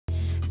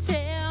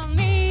Tell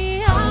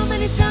me, how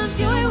many times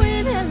can we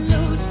win and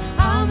lose?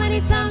 How many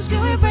times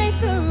can we break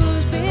the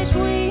rules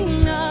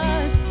between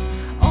us?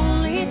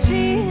 Only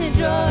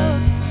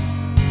teardrops.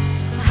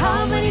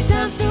 How many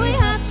times do we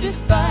have to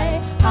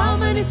fight? How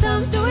many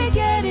times do we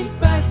get it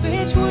right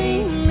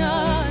between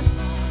us?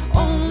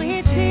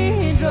 Only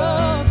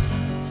teardrops.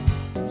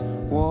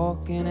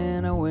 Walking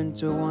in a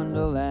winter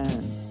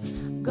wonderland.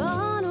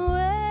 Gone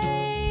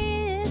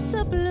away is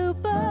a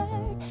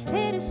bluebird.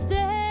 Here to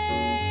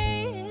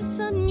stay is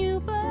a new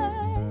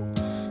bird.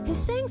 He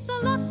sings a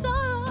love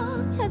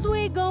song as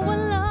we go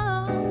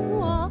along,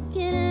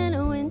 walking in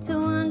a winter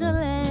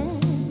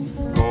wonderland.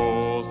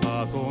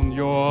 Rosas on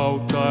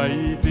jouta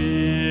i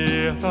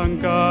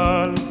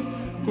tietänkään,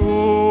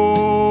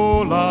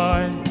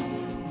 kuulai,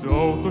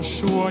 joutu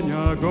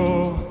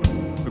suonjago,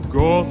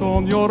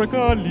 goson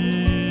jorka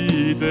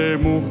liite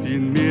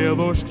muhtin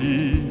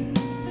mielosti,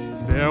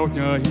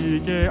 seutja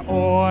hike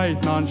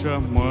oitnansa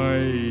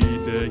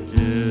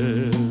maiteke.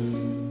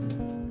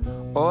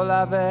 All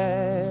I've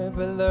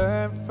ever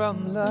learned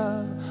from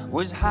love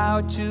was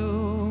how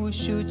to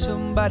shoot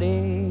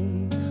somebody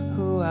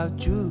who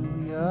outdrew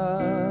you.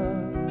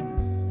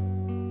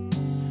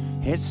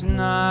 It's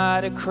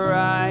not a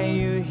cry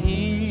you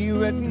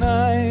hear at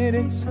night.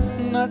 It's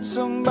not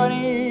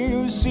somebody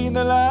who's seen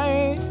the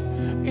light.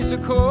 It's a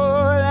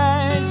call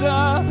and it's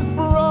a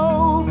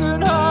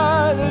broken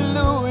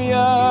hallelujah.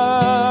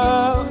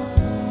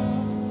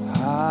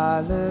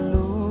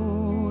 Hallelujah.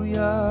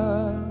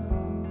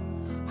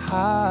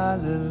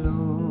 Hallelujah.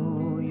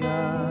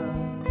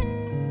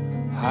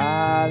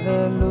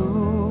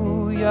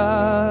 Hallelujah.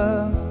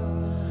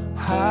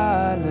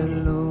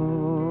 Hallelujah.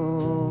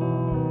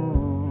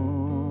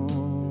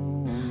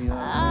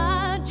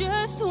 I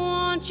just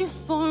want you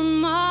for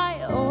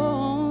my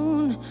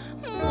own,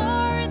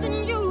 more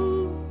than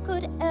you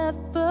could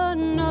ever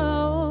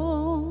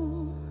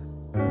know.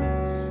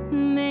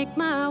 Make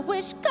my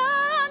wish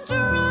come true.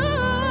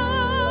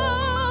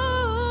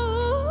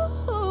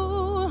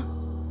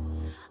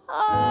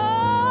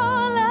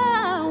 All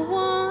I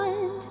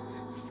want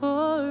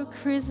for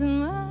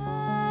Christmas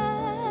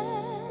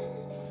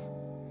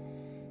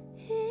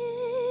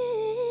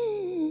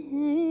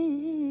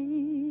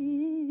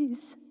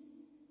is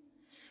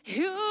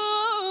you.